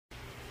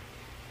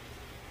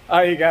How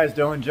are you guys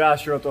doing?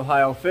 Josh here with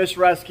Ohio Fish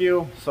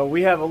Rescue. So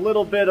we have a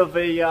little bit of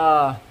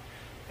a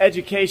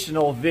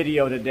educational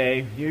video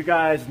today. You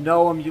guys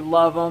know him, you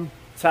love him.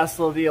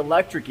 Tesla the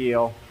electric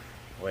eel.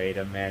 Wait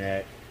a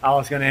minute. I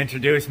was going to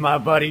introduce my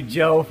buddy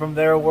Joe from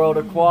their World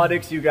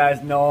Aquatics. You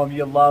guys know him,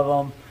 you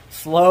love him.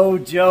 Slow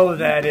Joe,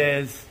 that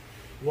is.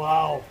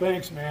 Wow,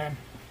 thanks, man.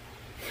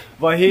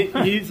 But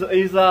he's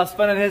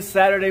spending his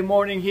Saturday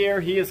morning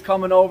here. He is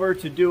coming over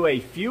to do a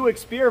few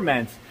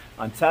experiments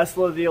on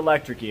Tesla the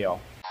electric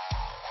eel.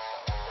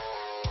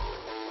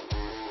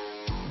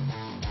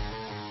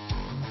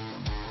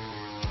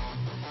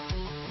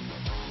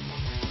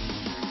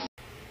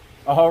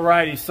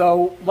 Alrighty,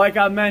 so like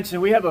I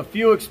mentioned, we have a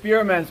few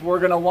experiments we're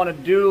going to want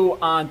to do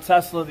on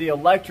Tesla the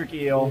electric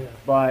eel,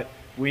 but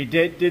we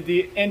did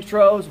the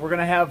intros. We're going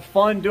to have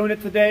fun doing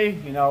it today.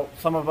 You know,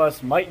 some of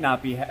us might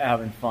not be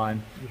having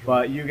fun,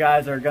 but you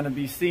guys are going to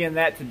be seeing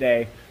that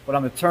today. But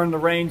I'm going to turn the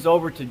reins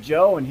over to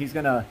Joe, and he's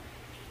going to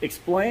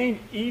explain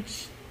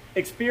each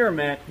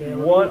experiment,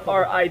 what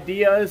our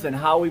idea is and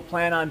how we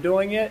plan on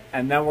doing it,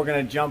 and then we're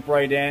going to jump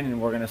right in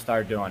and we're going to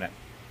start doing it.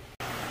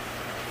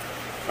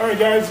 All right,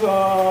 guys,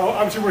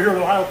 obviously we're here at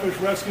Ohio Fish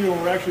Rescue,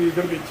 and we're actually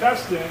going to be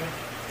testing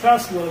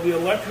Tesla the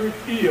electric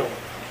eel.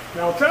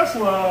 Now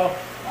Tesla,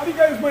 a lot of you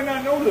guys might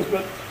not know this,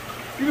 but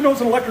even though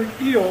it's an electric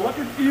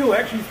eel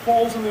actually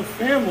falls in the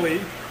family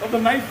of the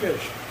night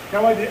fish. Kind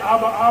of like the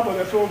aba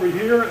that's over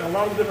here, and a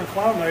lot of the different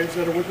clown knights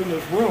that are within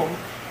this room.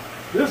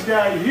 This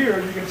guy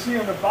here, you can see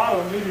on the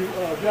bottom, maybe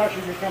Josh,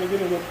 you can kind of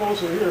get a little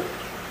closer here.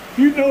 If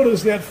you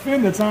notice that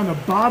fin that's on the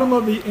bottom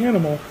of the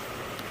animal,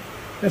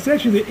 that's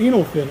actually the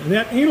anal fin. And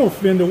that anal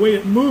fin, the way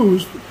it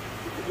moves,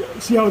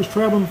 see how it's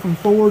traveling from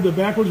forward to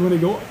backwards when they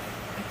go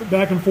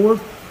back and forth?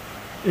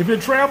 If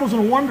it travels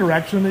in one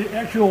direction, the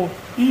actual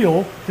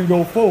eel can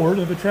go forward.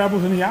 If it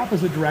travels in the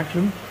opposite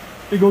direction,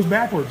 it goes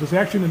backwards. It's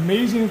actually an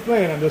amazing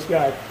thing on this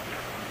guy.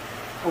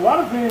 A lot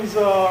of things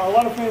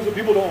that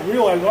people don't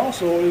realize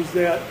also is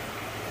that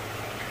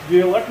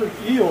the electric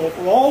eel,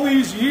 for all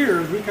these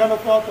years, we kind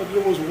of thought that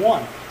there was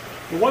one.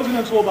 It wasn't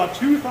until about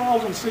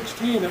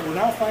 2016 that we're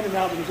now finding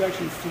out that there's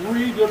actually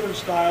 3 different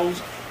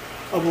styles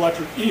of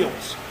electric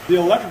eels. The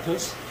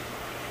Electrocuted,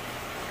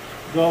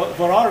 the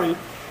Ferrari,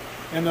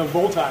 and the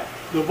Volti.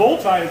 The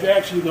Volti is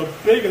actually the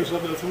biggest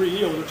of the 3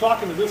 eels. We're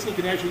talking that this thing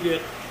can actually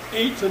get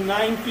 8 to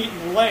 9 feet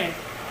in length.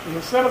 And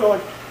instead of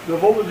like the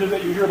voltages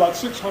that you hear about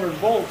 600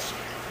 volts,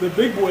 the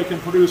big boy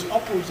can produce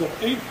upwards of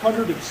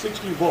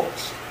 860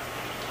 volts.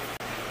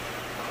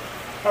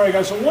 All right,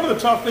 guys, so one of the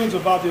tough things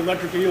about the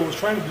electric eel is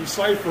trying to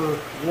decipher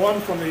one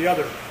from the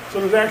other. So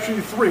there's actually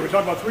 3. We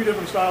talked about 3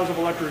 different styles of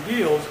electric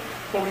eels.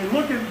 But when you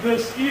look at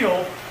this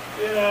eel,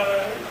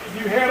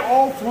 if you had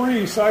all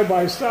 3 side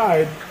by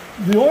side,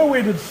 the only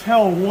way to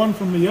tell one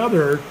from the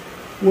other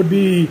would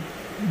be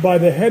by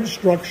the head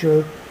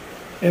structure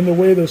and the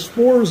way the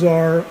spores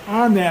are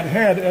on that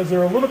head, as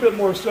they're a little bit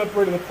more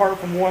separated apart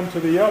from one to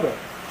the other.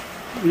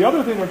 The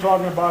other thing we're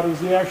talking about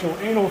is the actual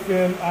anal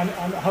fin on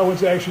how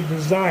it's actually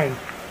designed.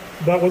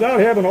 But without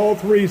having all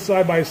 3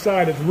 side by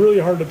side, it's really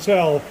hard to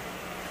tell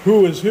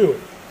who is who.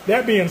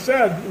 That being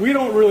said, we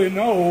don't really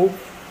know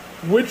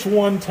which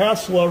one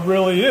Tesla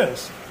really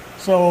is.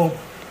 So,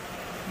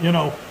 you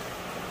know,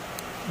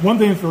 one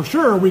thing for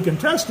sure, we can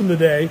test him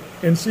today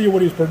and see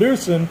what he's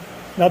producing.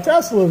 Now,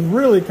 Tesla is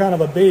really kind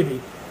of a baby.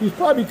 He's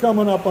probably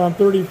coming up on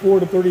 34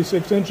 to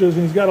 36 inches,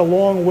 and he's got a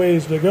long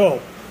ways to go.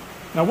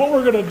 Now, what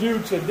we're going to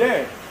do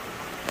today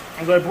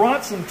is I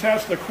brought some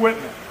test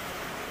equipment.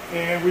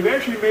 And we've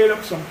actually made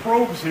up some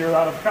probes here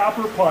out of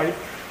copper pipe.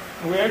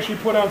 And we actually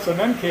put on some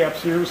end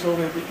caps here so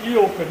that the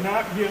eel could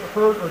not get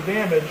hurt or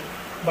damaged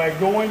by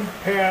going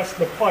past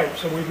the pipe.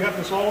 So we've got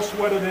this all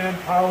sweated in,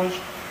 polished.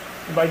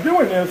 And by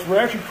doing this, we're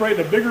actually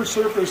creating a bigger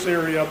surface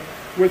area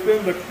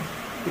within the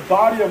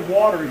body of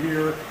water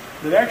here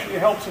that actually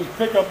helps us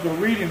pick up the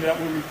reading that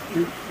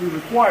we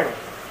require.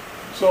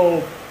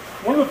 So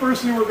one of the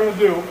first things we're going to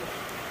do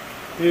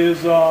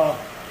is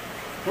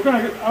we're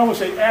going to, I don't want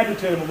to say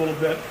agitate him a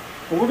little bit,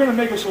 but we're going to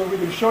make it so that we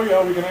can show you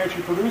how we can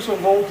actually produce a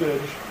voltage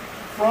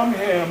from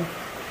him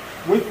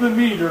with the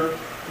meter.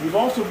 We've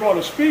also brought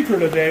a speaker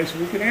today so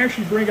we can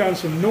actually bring on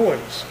some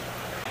noise.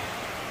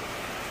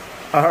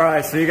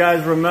 Alright, so you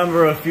guys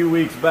remember a few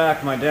weeks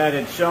back my dad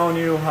had shown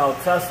you how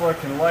Tesla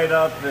can light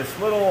up this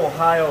little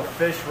Ohio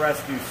Fish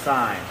Rescue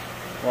sign.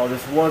 Well,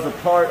 this was a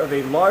part of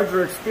a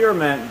larger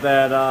experiment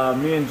that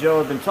me and Joe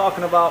have been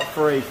talking about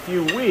for a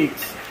few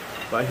weeks,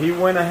 but he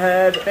went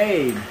ahead and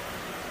made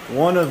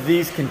one of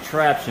these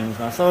contraptions.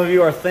 Now some of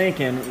you are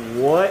thinking,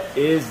 what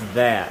is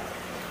that?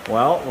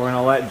 Well, we're going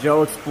to let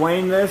Joe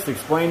explain this,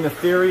 explain the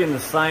theory and the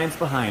science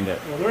behind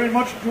it. Well, there ain't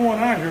much going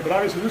on here, but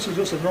obviously this is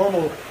just a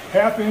normal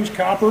 1/2-inch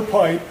copper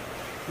pipe.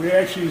 We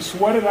actually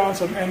sweated on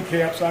some end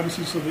caps,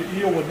 obviously, so the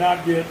eel would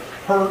not get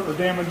hurt or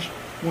damaged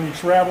when he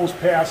travels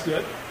past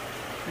it.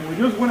 And we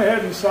just went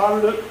ahead and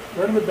soldered it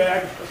right in the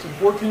back. Some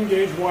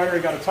 14-gauge wire. I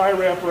got a tie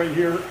wrap right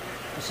here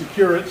to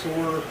secure it, so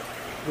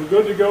we're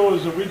good to go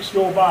as the weeks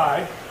go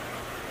by.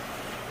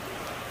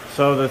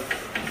 So the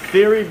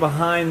theory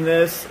behind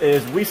this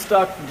is we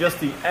stuck just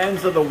the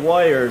ends of the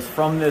wires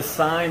from this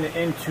sign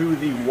into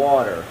the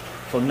water.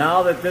 So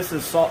now that this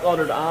is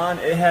soldered on,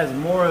 it has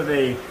more of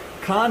a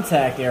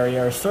contact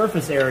area or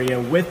surface area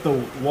with the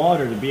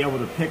water to be able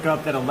to pick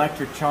up that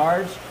electric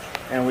charge.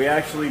 And we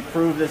actually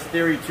proved this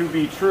theory to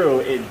be true.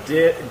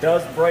 It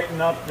does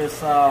brighten up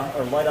this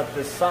or light up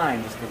this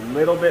sign just a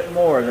little bit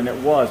more than it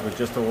was with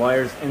just the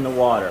wires in the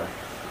water.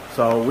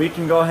 So we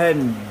can go ahead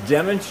and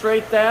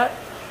demonstrate that.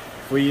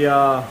 We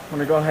want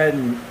to go ahead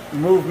and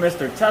move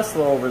Mr.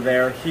 Tesla over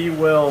there. He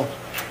will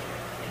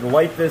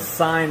light this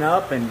sign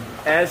up, and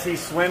as he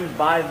swims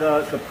by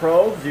the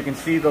probes, you can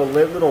see the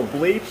little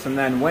bleeps, and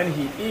then when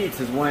he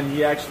eats is when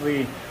he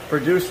actually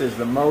produces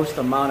the most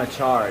amount of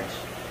charge.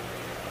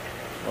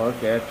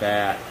 Look at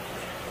that.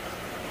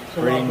 It's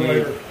a lot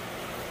brighter.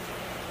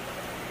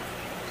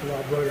 It's a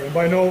lot brighter. And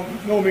by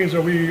no means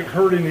are we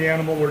hurting the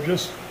animal. We're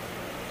just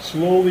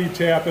slowly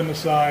tapping the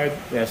side.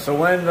 Yeah, so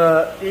when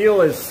the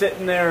eel is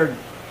sitting there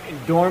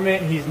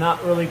dormant, he's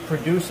not really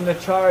producing the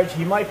charge.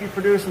 He might be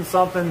producing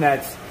something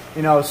that's,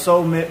 you know,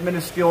 so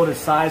minuscule to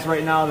size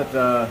right now that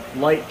the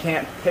light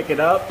can't pick it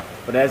up.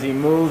 But as he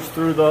moves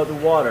through the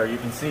water, you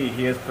can see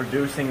he is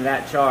producing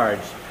that charge.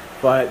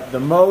 But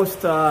the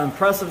most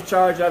impressive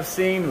charge I've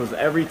seen was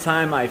every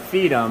time I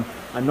feed him.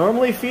 I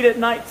normally feed at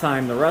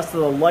nighttime. The rest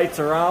of the lights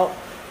are out,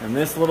 and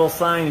this little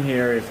sign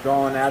here is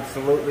going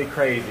absolutely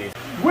crazy.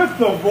 With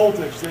the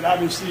voltage that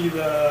obviously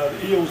the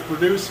eel is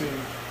producing,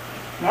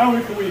 not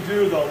only can we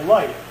do the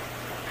light,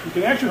 you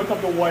can actually hook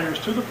up the wires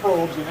to the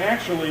probes and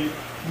actually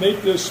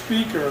make this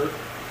speaker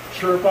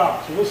chirp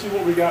out. So we'll see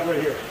what we got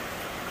right here.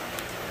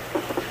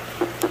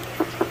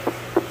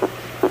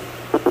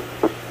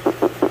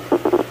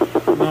 I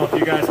don't know if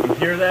you guys can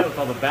hear that with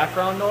all the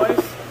background noise.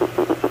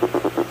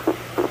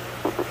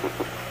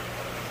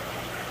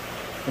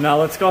 Now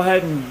let's go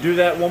ahead and do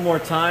that one more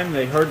time.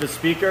 They heard the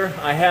speaker.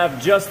 I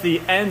have just the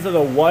ends of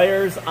the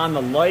wires on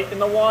the light in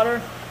the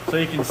water, so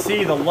you can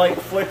see the light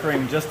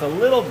flickering just a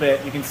little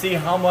bit. You can see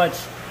how much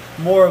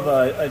more of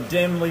a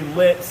dimly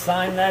lit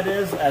sign that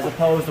is, as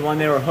opposed to when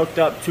they were hooked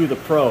up to the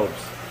probes.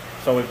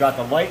 So we've got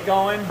the light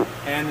going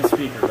and the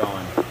speaker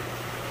going.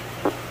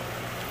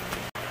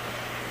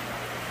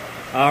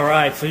 All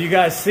right, so you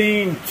guys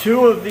seen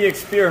two of the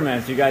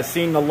experiments. You guys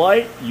seen the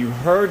light, you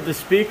heard the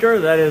speaker.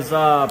 That is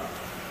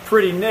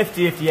pretty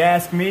nifty if you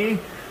ask me.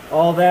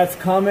 All that's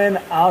coming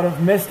out of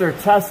Mr.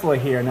 Tesla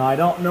here. Now I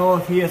don't know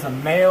if he is a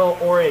male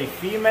or a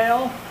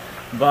female,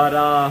 but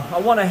I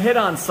want to hit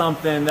on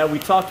something that we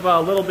talked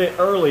about a little bit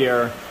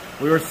earlier.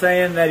 We were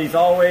saying that he's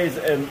always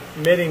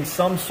emitting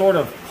some sort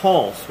of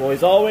pulse. Well,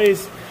 he's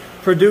always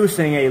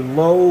producing a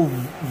low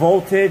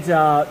voltage.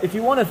 If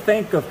you want to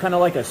think of kind of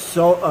like a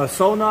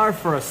sonar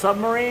for a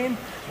submarine,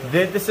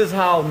 this is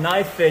how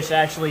knife fish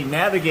actually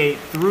navigate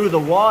through the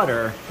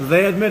water.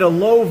 They emit a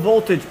low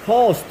voltage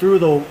pulse through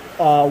the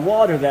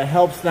water that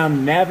helps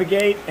them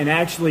navigate and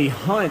actually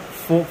hunt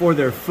for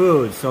their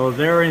food. So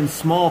they're in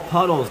small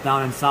puddles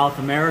down in South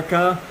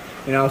America.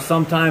 You know,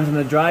 sometimes in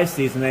the dry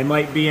season they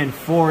might be in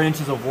 4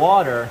 inches of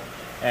water,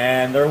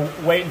 and they're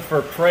waiting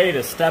for prey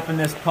to step in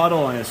this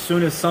puddle, and as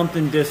soon as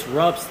something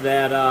disrupts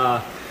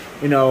that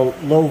you know,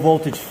 low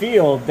voltage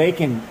field, they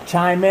can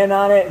chime in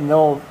on it and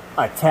they'll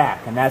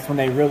attack, and that's when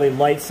they really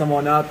light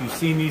someone up. You've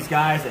seen these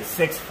guys at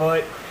 6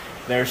 foot.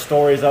 There's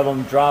stories of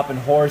them dropping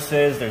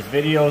horses. There's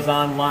videos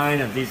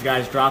online of these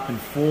guys dropping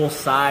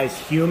full-size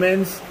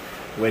humans,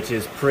 which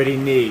is pretty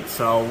neat.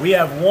 So we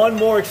have one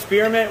more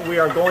experiment we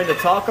are going to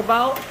talk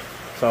about.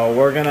 So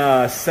we're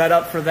gonna set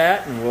up for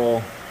that, and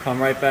we'll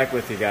come right back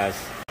with you guys.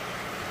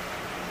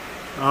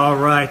 All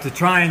right, to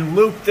try and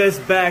loop this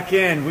back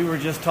in, we were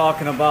just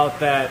talking about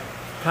that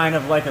kind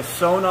of like a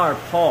sonar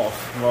pulse.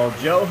 Well,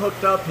 Joe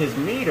hooked up his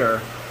meter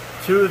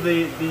to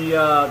the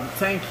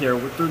tank here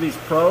through these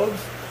probes,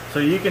 so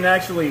you can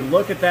actually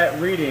look at that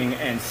reading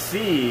and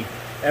see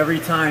every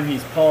time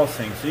he's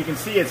pulsing. So you can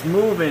see it's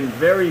moving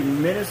very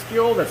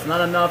minuscule. That's not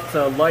enough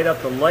to light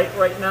up the light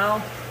right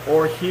now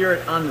or hear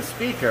it on the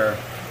speaker,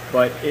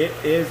 but it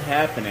is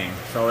happening.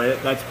 So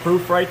that's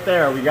proof right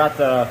there. We got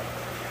the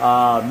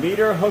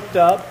meter hooked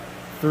up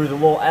through the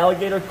little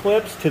alligator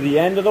clips to the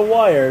end of the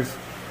wires,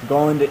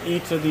 going to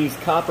each of these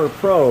copper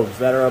probes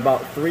that are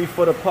about 3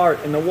 foot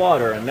apart in the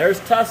water. And there's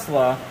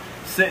Tesla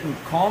sitting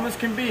calm as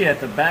can be at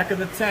the back of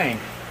the tank.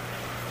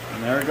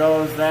 And there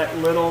goes that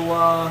little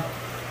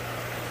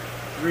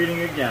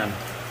reading again.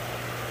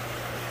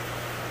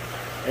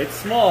 It's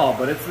small,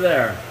 but it's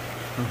there.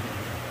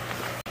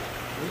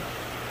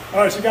 All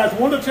right, so guys,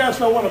 one of the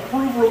tests I want to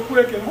prove real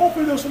quick, and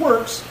hopefully this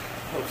works.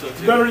 Hope so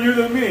too. Better you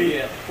than me.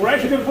 Yeah. We're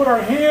actually going to put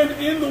our hand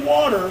in the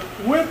water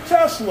with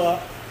Tesla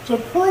to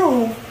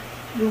prove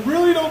you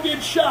really don't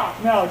get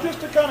shocked. Now,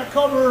 just to kind of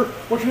cover,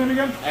 what's your name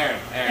again?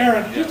 Aaron.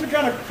 Yeah. Just to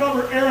kind of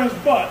cover Aaron's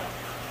butt.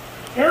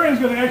 Aaron's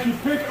going to actually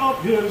pick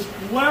up his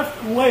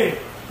left leg,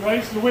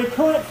 right? So the way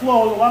current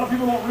flows, a lot of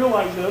people don't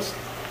realize this.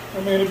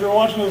 I mean, if you're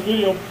watching this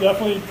video,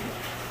 definitely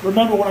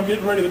remember what I'm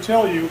getting ready to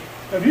tell you.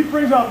 If he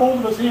brings out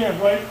both of his hands,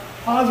 right?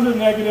 Positive,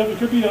 negative, it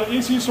could be an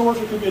AC source,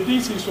 it could be a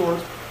DC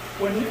source.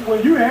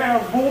 when you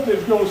have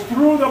voltage goes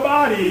through the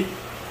body,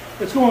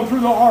 it's going through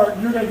the heart,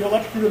 and you're going to get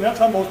electrocuted, and that's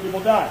how most people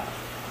die.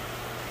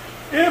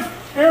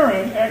 If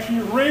Aaron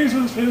actually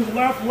raises his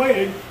left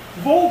leg,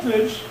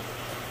 voltage,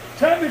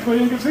 technically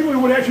and conceivably,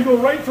 would actually go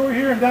right through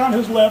here and down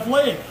his left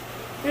leg.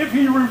 If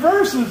he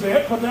reverses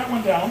it, put that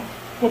one down,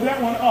 put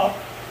that one up,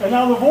 and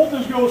now the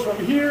voltage goes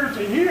from here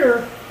to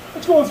here,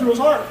 it's going through his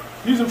heart.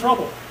 He's in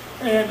trouble.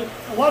 And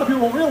a lot of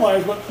people don't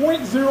realize, but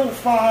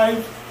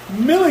 0.05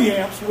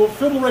 milliamps will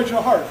fibrillate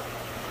your heart,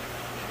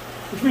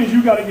 which means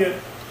you got to get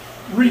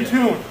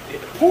retuned.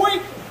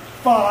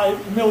 0.5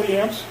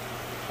 milliamps,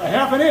 a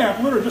half an amp,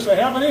 literally just a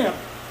half an amp,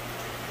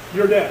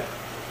 you're dead.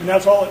 And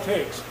that's all it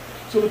takes.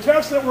 So the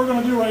test that we're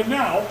going to do right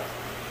now,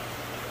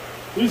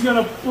 he's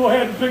going to go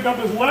ahead and pick up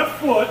his left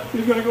foot.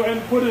 He's going to go ahead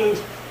and put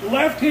his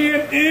left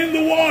hand in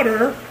the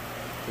water.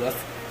 Left?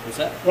 What's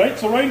that? Right?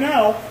 So right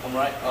now, I'm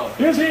right. Oh.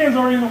 His hand's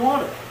already in the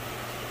water.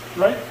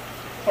 Right?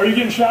 Are you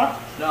getting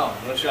shocked? No,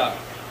 no shock.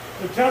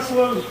 The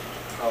Tesla's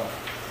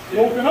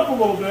woken up a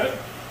little bit.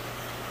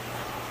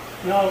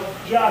 Now,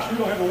 Josh, we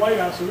don't have the light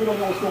on, so we don't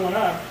know what's going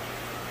on.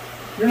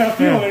 You're not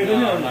feeling anything.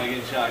 No, I'm not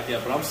getting shocked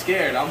yet, but I'm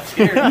scared. I'm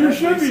scared. You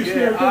should be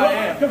scared.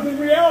 Because in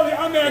reality,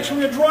 I'm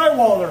actually a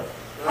drywaller.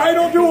 I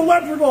don't do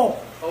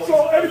electrical.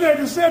 So everything I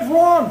just said is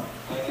wrong.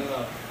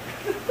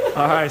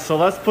 All right, so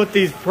let's put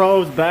these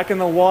probes back in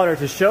the water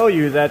to show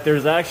you that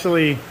there's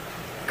actually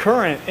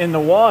current in the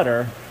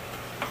water.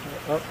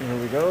 Oh, here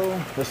we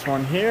go. This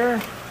one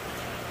here.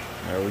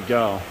 There we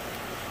go.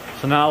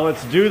 So now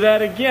let's do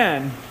that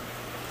again,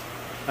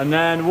 and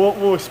then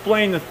we'll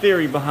explain the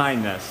theory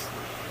behind this.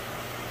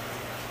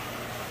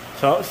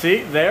 So,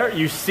 see, there,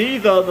 you see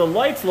the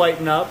lights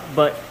lighting up,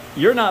 but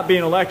you're not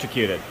being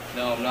electrocuted.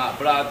 No, I'm not.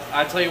 But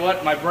I tell you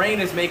what, my brain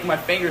is making my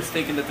fingers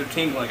thinking that they're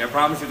tingling. I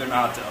promise you they're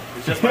not, though.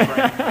 It's just my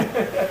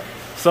brain.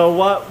 So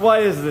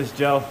what is this,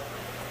 Joe?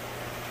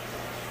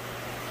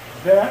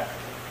 That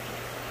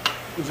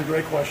is a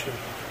great question.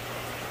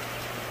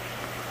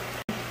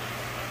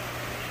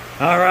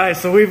 All right,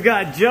 so we've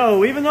got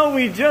Joe. Even though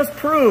we just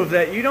proved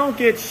that you don't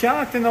get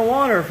shocked in the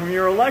water from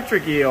your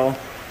electric eel,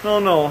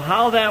 don't know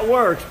how that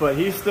works, but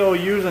he's still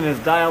using his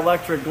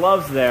dielectric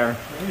gloves there.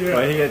 Yeah.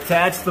 But he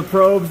attached the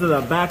probes to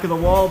the back of the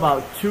wall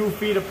about 2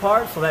 feet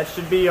apart, so that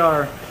should be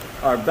our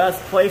best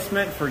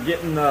placement for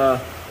getting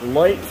the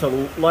light to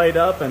light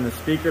up and the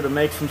speaker to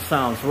make some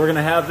sound. So we're going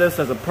to have this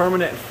as a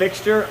permanent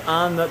fixture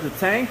on the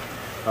tank.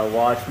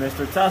 Watch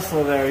Mr.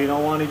 Tesla there. You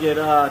don't want to get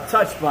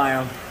touched by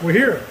him. Well,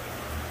 here,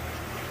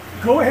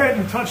 go ahead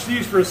and touch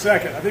these for a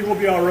second. I think we'll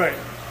be all right.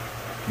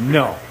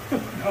 No.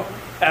 No.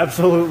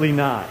 Absolutely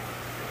not.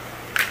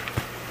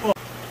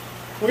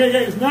 Okay,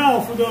 guys,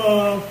 now for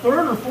the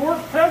third or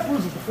fourth test. What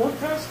is it, the fourth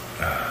test?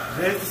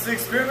 This is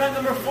experiment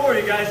number 4.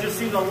 You guys just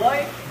seen the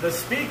light, the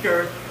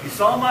speaker. You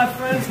saw my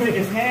friend stick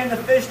his hand in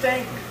the fish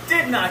tank.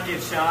 Did not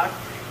get shocked.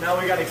 Now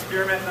we got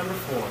experiment number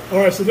 4.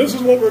 All right, so this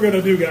is what we're going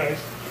to do, guys.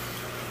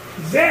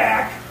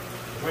 Zach,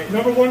 wait,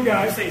 number 1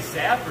 guy. Did you say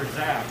Zap or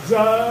Zach?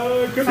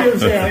 Could be a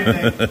Zach.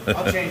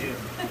 I'll change it.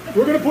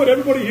 We're going to put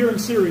everybody here in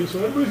series. So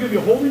everybody's going to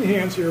be holding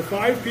hands here,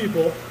 5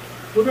 people.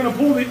 We're going to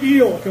pull the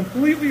eel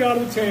completely out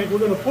of the tank. We're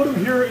going to put him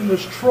here in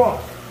this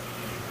trough.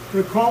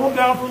 We're going to calm him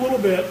down for a little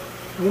bit.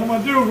 And what I'm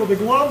going to do, with the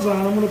gloves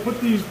on, I'm going to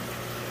put these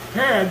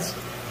pads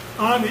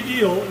on the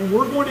eel, and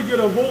we're going to get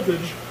a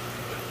voltage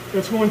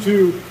that's going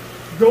to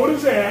go to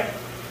Zach,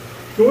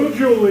 go to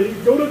Julie,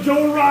 go to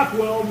Joe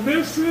Rockwell,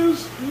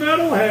 Mrs.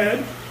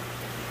 Metalhead,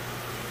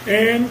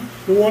 and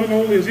the one and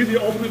only, is he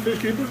the ultimate fish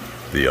keeper?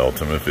 The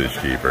ultimate fish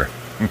keeper.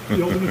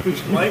 The ultimate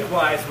fish keeper.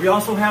 Likewise, we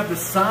also have the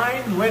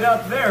sign lit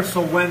up there,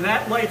 so when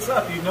that lights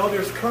up, you know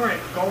there's current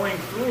going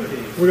through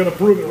these. We're going to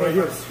prove it right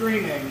here.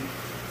 Screening.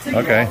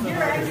 Okay.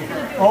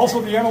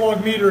 Also, the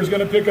analog meter is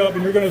going to pick up,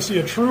 and you're going to see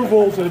a true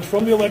voltage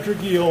from the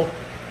electric eel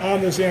on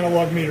this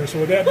analog meter. So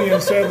with that being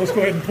said, let's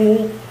go ahead and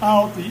pull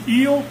out the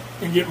eel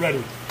and get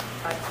ready.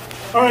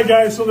 All right,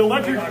 guys, so the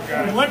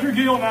electric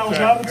eel now is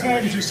out of the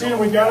tank. As you see,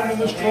 we got it in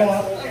this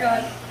trough.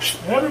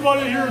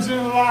 Everybody here is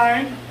in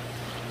line.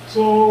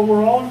 So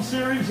we're all in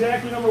series.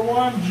 Zach, number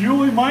 1.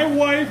 Julie, my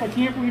wife, I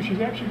can't believe she's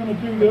actually going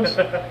to do this.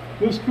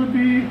 This could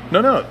be...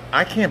 No,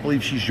 I can't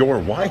believe she's your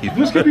wife.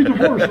 This could be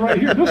divorce right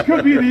here. This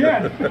could be the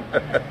end.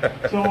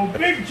 So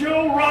Big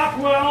Joe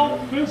Rockwell,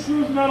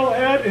 Mrs.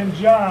 Metalhead, and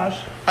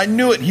Josh. I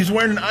knew it. He's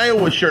wearing an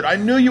Iowa shirt. I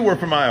knew you were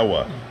from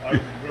Iowa. I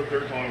lived there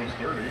until I was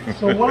 30.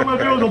 So what I'm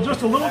going to do is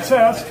just a little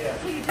test.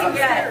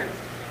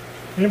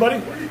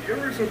 Anybody?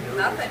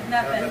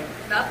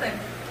 Nothing.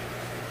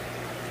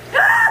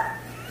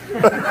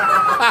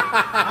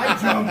 I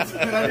jumped,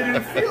 but I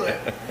didn't feel it.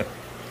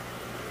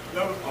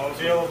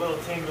 Feel a little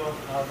tingle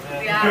out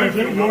there. Yeah.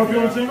 You want to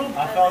feel a tingle?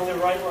 I felt it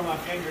right where my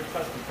finger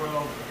touched the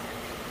probe.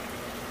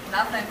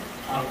 Nothing.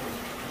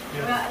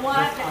 Just Well,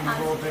 I have to on the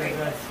little bit of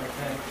concentrate. this,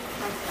 okay.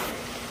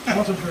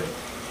 Concentrate.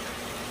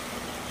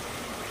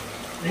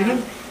 Eden?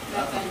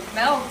 Nothing.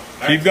 No.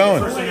 Keep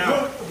going.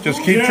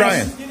 Just keep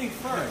trying. Who's getting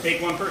first?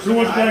 Take one person. Who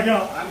wants to back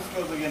out? I'm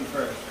supposed to get in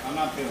first. I'm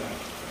not feeling it.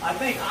 I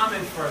think I'm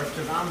in first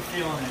because I'm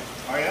feeling it.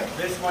 Are you?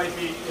 This might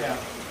be, yeah.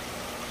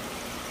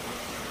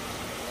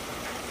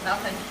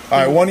 Nothing. All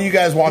right, one of you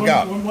guys walk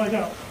out. One blank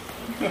out.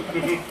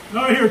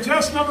 Now here,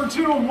 test number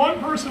 2. One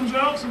person's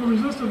out, so the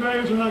resistive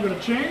values are not going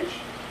to change.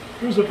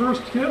 Here's the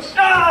first kiss.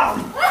 Ah!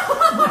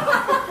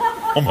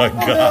 Oh my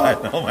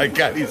God! Oh my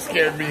God! He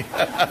scared me.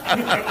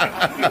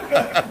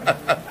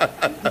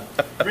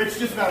 Rich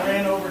just about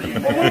ran over to you.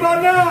 Well, what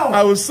about now?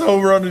 I was so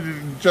running to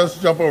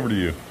just jump over to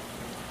you.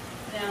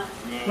 Yeah.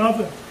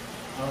 Nothing.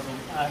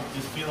 I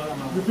just feel it on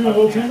my. You feel a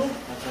little tingle?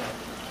 That's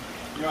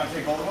it. You want to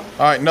take hold of him?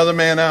 All right, another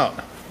man out.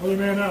 Other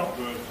man out.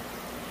 Good.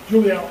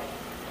 Julie out.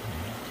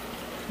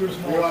 Here's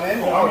You want in?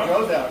 Oh,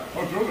 Joe's out.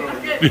 Oh, Joe's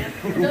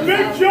out.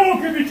 Big Joe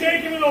could be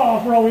taking it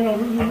off for all we know.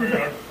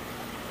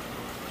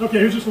 Okay,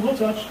 here's just a little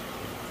touch.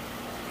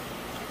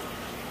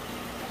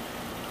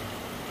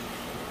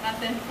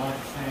 Nothing.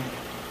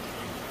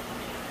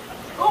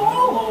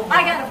 Oh,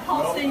 I got a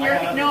pulse in your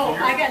hand. No,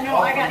 I got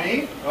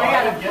me? I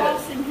got a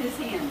pulse in his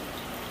hand.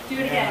 Do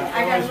it again.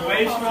 I got a It was little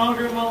way pulse.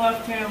 stronger in my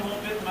left hand, a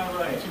little bit in my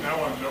right.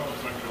 Now I'm Joe.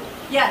 It's like Joe.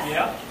 Yes.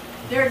 Yep.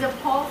 There's a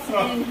pulse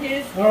in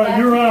his. All right,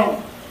 you're left out.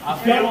 hand. I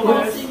There's a feel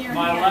pulse this. in your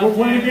My hand. left We're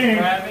playing a hand is game.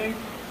 grabbing.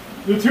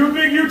 The 2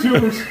 big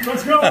YouTubers.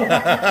 Let's go.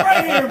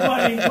 Right here,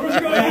 buddy. Who's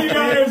going to be,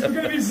 guys? It's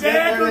going to be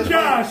Zach or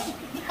Josh.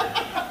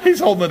 He's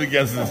holding it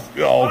against his.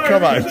 Oh, All right,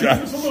 come on, just a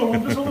Josh. little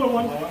one. Just a little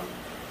one.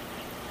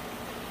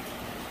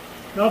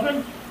 Nothing?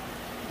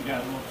 You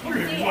got a little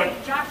See,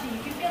 Joshy, you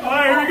can feel the All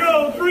right, here we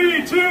pulse. go.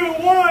 3,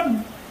 2,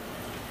 1.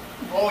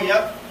 Oh,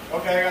 yep.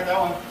 Okay, I got that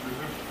one.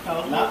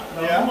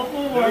 Yeah, it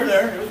was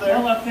there. It was there.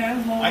 My left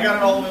hand. I got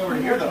it all the way over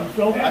to here, though.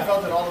 felt it? I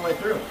felt it all the way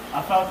through.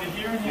 I felt it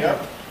here and here. Yep.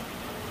 All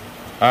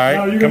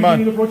Now, right, you come going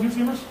to do on. the protein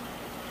skimmers?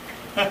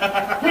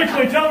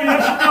 Quickly, tell me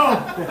yes or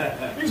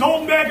no. He's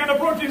holding back on the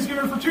protein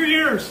skimmer for 2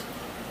 years.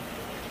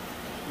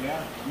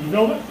 Yeah. You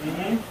felt it?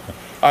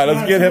 All right,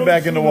 let's get him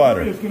back in the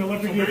water. It's going to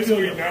let you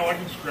kill you. Now I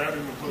can just grab him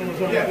and put him in.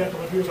 Yeah. It's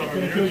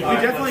going to kill you. We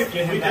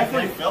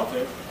definitely felt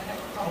it.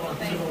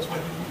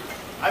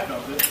 I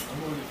felt it.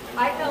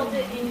 I felt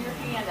it in your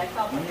hand. I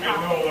felt it.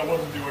 No, that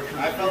wasn't the electric.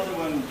 I felt it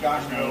when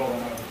Josh No.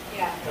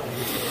 Yeah.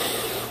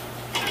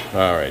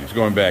 All right, he's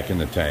going back in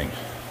the tank.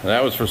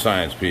 That was for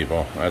science,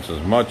 people. That's as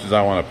much as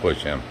I want to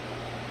push him.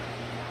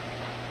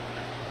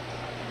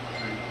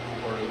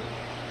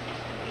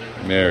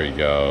 There he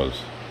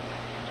goes.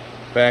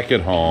 Back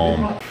at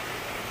home.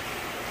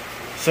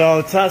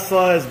 So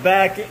Tesla is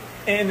back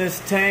in his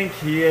tank.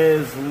 He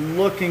is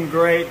looking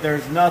great.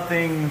 There's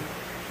nothing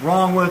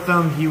wrong with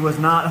him. He was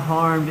not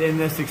harmed in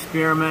this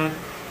experiment.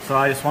 So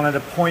I just wanted to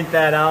point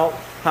that out.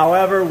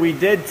 However, we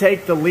did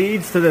take the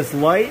leads to this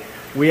light.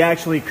 We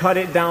actually cut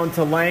it down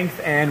to length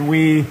and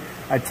we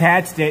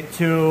attached it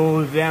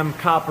to them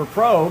copper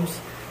probes,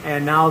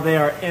 and now they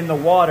are in the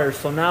water.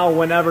 So now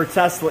whenever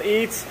Tesla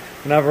eats,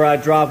 whenever I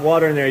drop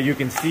water in there, you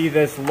can see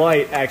this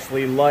light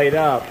actually light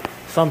up.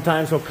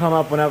 Sometimes he'll come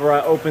up whenever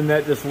I open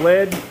this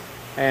lid,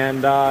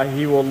 and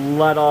he will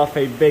let off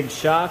a big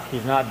shock.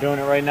 He's not doing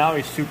it right now.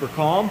 He's super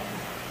calm.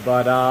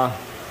 But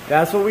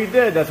that's what we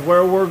did. That's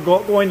where we're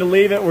going to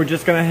leave it. We're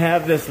just going to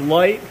have this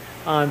light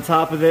on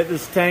top of it,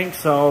 this tank,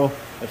 so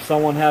if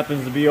someone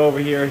happens to be over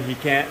here,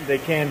 they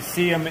can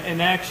see him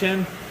in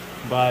action.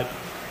 But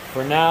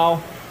for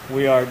now,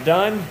 we are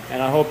done,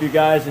 and I hope you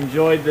guys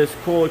enjoyed this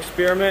cool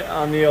experiment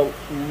on the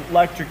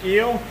electric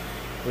eel.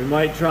 We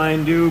might try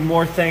and do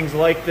more things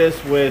like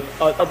this with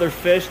other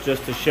fish,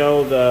 just to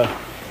show the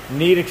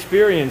neat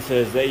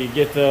experiences that you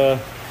get to,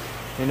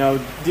 you know,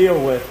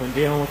 deal with when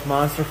dealing with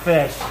monster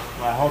fish.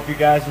 Well, I hope you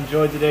guys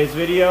enjoyed today's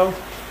video.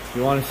 If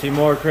you want to see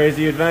more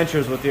crazy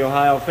adventures with the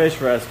Ohio Fish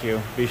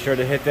Rescue, be sure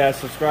to hit that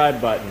subscribe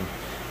button.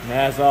 And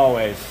as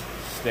always,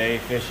 stay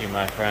fishy,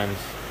 my friends.